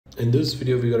In this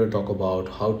video, we're going to talk about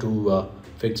how to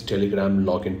fix Telegram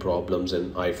login problems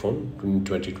in iPhone in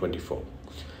 2024.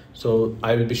 So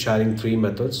I will be sharing three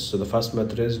methods. So the first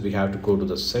method is we have to go to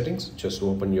the settings. Just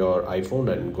open your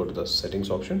iPhone and go to the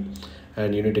settings option,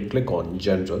 and you need to click on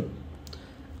General.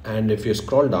 And if you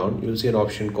scroll down, you'll see an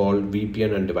option called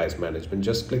VPN and device management.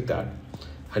 Just click that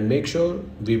and make sure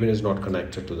VPN is not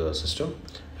connected to the system.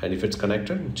 And if it's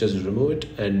connected, just remove it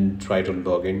and try to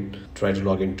log in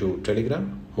to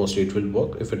Telegram. Mostly it will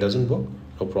work. If it doesn't work,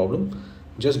 no problem,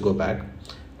 just go back.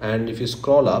 And if you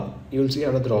scroll up, you'll see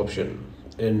another option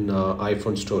in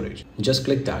iPhone storage. Just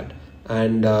click that,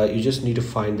 and you just need to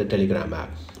find the Telegram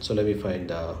app. So let me find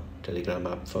the Telegram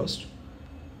app first.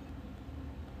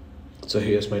 So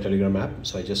here's my Telegram app.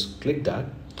 So I just click that,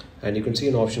 and you can see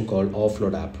an option called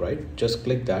offload app, right? Just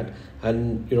click that,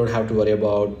 and you don't have to worry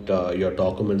about your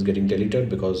documents getting deleted,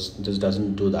 because this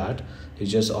doesn't do that. It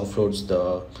just offloads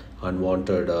the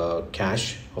unwanted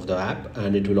cache of the app,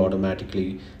 and it will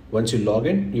automatically, once you log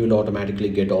in, you will automatically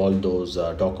get all those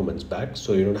documents back.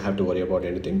 So you don't have to worry about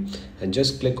anything, and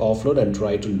just click offload and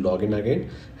try to log in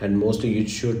again, and mostly it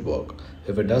should work.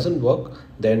 If it doesn't work,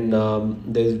 then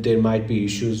there might be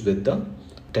issues with the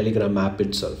Telegram app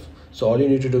itself. So all you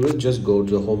need to do is just go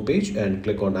to the home page and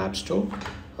click on App Store.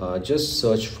 Just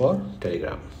search for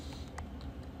Telegram,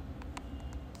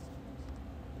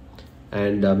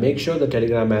 and make sure the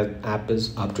Telegram app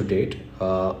is up to date.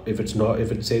 If it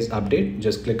says update,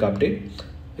 just click update.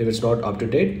 If it's not up to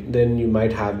date, then you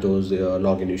might have those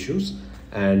login issues,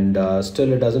 and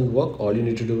still it doesn't work. All you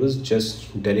need to do is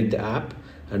just delete the app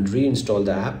and reinstall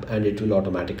the app, and it will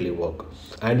automatically work.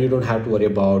 And you don't have to worry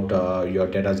about your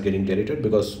data getting deleted,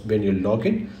 because when you log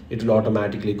in, it will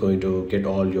automatically going to get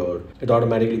all your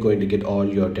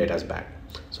data back.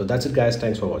 So that's it, guys.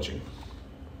 Thanks for watching.